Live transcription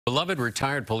Beloved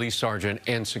retired police sergeant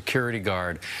and security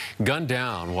guard gunned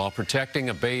down while protecting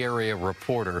a Bay Area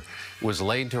reporter was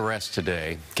laid to rest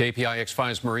today.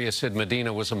 KPIX5's Maria Cid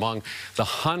Medina was among the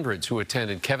hundreds who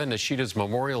attended Kevin Nishita's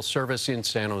memorial service in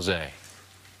San Jose.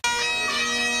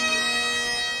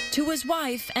 To his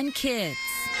wife and kids,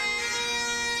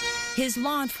 his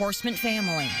law enforcement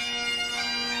family,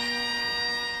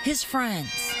 his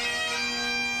friends,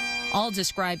 all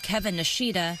describe Kevin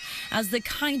Nishita as the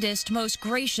kindest, most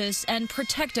gracious, and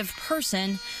protective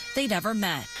person they'd ever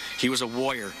met. He was a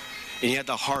warrior, and he had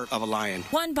the heart of a lion.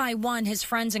 One by one, his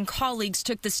friends and colleagues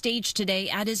took the stage today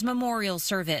at his memorial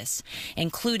service,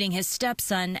 including his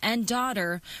stepson and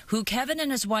daughter, who Kevin and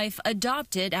his wife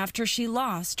adopted after she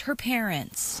lost her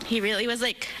parents. He really was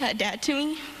like a dad to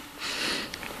me.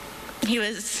 He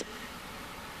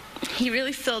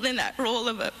really filled in that role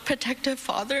of a protective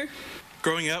father.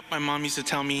 Growing up, my mom used to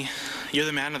tell me, "You're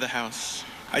the man of the house."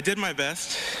 I did my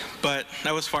best, but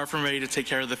I was far from ready to take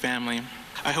care of the family.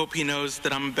 I hope he knows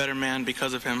that I'm a better man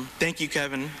because of him. Thank you,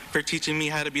 Kevin, for teaching me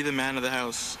how to be the man of the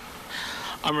house.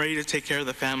 I'm ready to take care of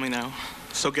the family now,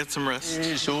 so get some rest.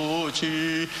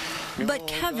 But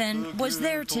Kevin was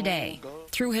there today,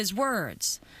 through his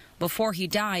words. Before he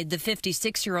died, the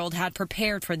 56-year-old had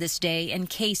prepared for this day in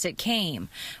case it came,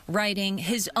 writing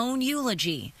his own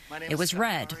eulogy. It was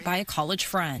read by a college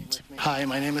friend. Hi,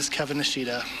 my name is Kevin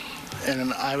Nishita,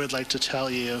 and I would like to tell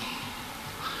you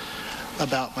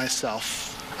about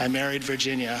myself. I married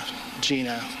Virginia,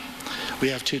 Gina. We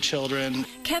have 2 children.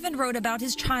 Kevin wrote about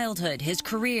his childhood, his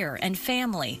career, and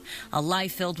family, a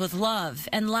life filled with love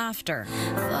and laughter.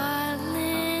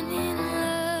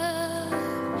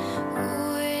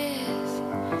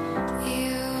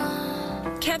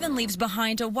 Kevin leaves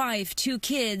behind a wife, 2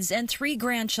 kids, and 3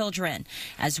 grandchildren,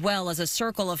 as well as a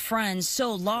circle of friends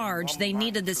so large they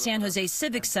needed the San Jose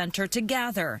Civic Center to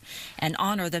gather and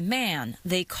honor the man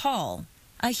they call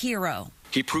a hero.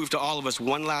 He proved to all of us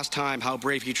one last time how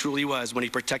brave he truly was when he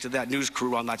protected that news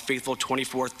crew on that faithful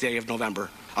 24th day of November.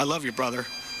 I love you, brother.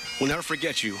 We'll never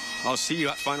forget you. I'll see you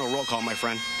at final roll call, my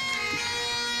friend.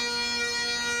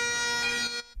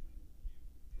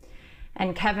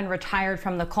 And Kevin retired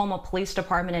from the Colma Police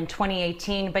Department in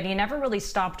 2018, but he never really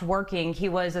stopped working. He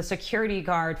was a security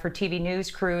guard for TV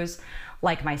news crews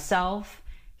like myself.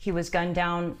 He was gunned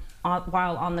down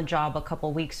while on the job a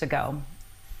couple weeks ago.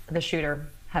 The shooter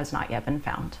has not yet been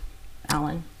found.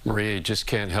 Alan? Maria, you just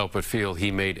can't help but feel he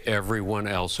made everyone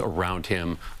else around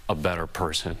him a better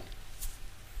person.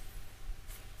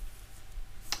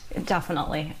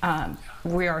 Definitely.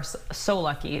 We are so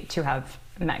lucky to have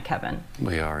met Kevin.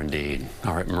 We are indeed.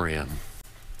 All right, Maria,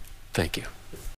 thank you.